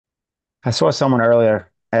I saw someone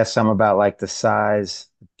earlier ask some about like the size,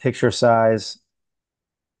 picture size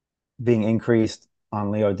being increased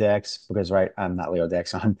on Leo decks because I'm not Leo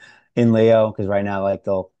decks on in Leo because right now like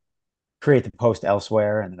they'll create the post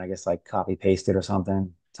elsewhere and then I guess like copy paste it or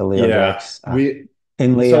something to Leo Yeah, decks. we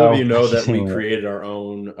In some of you Leo, I know keep that we saying Leo. created our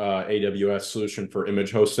own AWS solution for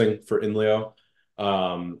image hosting for INLEO.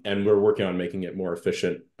 And we're working on making it more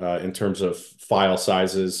efficient in terms of file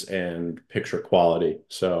sizes and picture quality.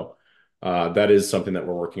 So that is something that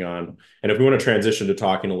we're working on. And if we want to transition to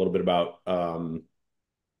talking a little bit about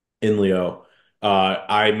INLEO,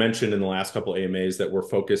 I mentioned in the last couple AMAs that we're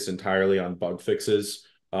focused entirely on bug fixes.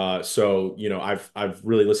 So I've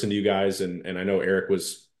really listened to you guys, and I know Eric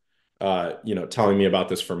was telling me about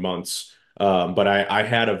this for months. But I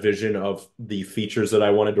had a vision of the features that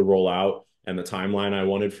I wanted to roll out and the timeline I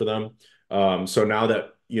wanted for them. So now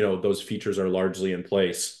that those features are largely in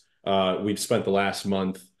place, we've spent the last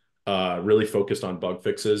month really focused on bug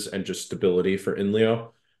fixes and just stability for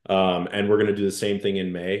INLEO. And we're going to do the same thing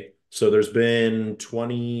in May. So there's been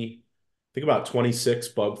 20, I think about 26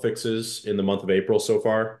 bug fixes in the month of April so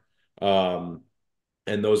far. Um,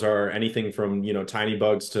 and those are anything from, tiny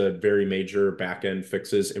bugs to very major back-end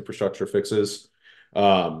fixes, infrastructure fixes.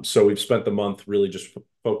 So we've spent the month really just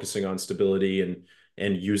focusing on stability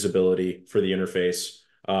and usability for the interface.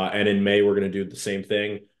 And in May, we're going to do the same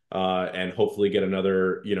thing and hopefully get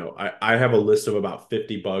another, I have a list of about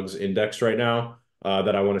 50 bugs indexed right now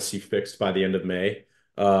that I want to see fixed by the end of May.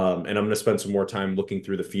 And I'm going to spend some more time looking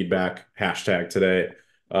through the feedback hashtag today,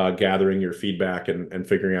 gathering your feedback and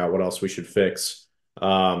figuring out what else we should fix.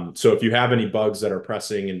 So if you have any bugs that are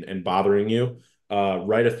pressing and bothering you,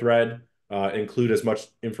 write a thread, include as much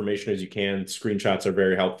information as you can. Screenshots are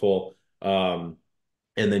very helpful. And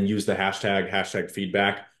then use the hashtag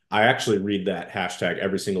feedback. I actually read that hashtag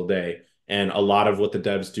every single day. And a lot of what the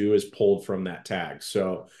devs do is pulled from that tag.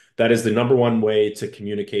 So that is the number one way to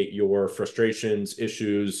communicate your frustrations,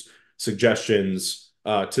 issues, suggestions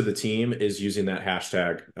to the team is using that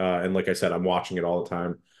hashtag. And like I said, I'm watching it all the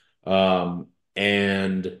time.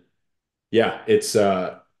 And yeah,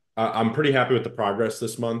 I'm pretty happy with the progress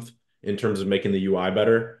this month in terms of making the UI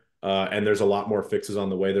better. And there's a lot more fixes on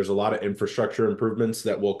the way. There's a lot of infrastructure improvements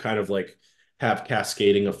that will kind of like have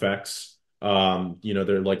cascading effects.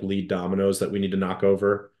 They're like lead dominoes that we need to knock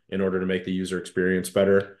over in order to make the user experience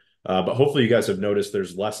better. But hopefully you guys have noticed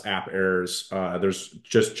there's less app errors. There's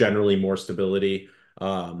just generally more stability.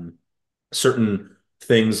 Um, Certain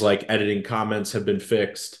things like editing comments have been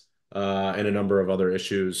fixed, and a number of other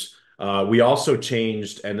issues. We also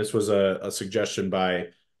changed, and this was a suggestion by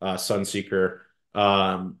Sunseeker.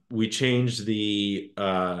 We changed the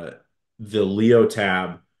Leo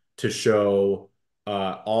tab to show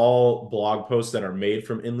all blog posts that are made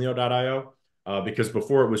from inleo.io, because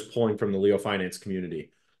before it was pulling from the Leo finance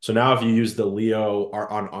community. So now if you use the Leo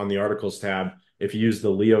on the articles tab, if you use the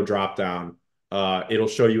Leo dropdown, it'll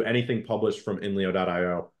show you anything published from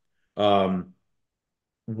inleo.io.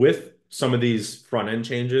 With some of these front end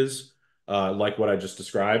changes, like what I just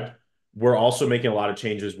described, we're also making a lot of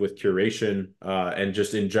changes with curation and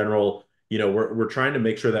just in general. We're trying to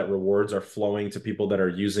make sure that rewards are flowing to people that are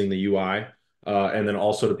using the UI, and then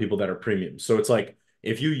also to people that are premium. So it's like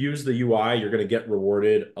if you use the UI, you're going to get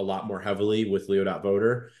rewarded a lot more heavily with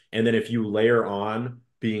Leo.voter. And then if you layer on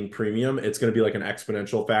being premium, it's going to be like an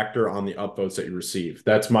exponential factor on the upvotes that you receive.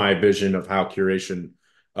 That's my vision of how curation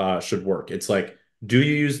should work. It's like, do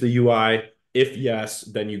you use the UI? If yes,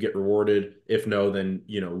 then you get rewarded. If no, then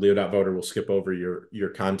Leo.voter will skip over your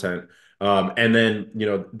content. And then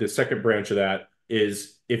the second branch of that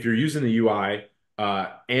is if you're using the UI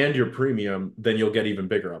and you're premium, then you'll get even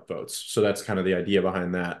bigger upvotes. So that's kind of the idea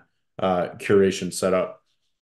behind that curation setup.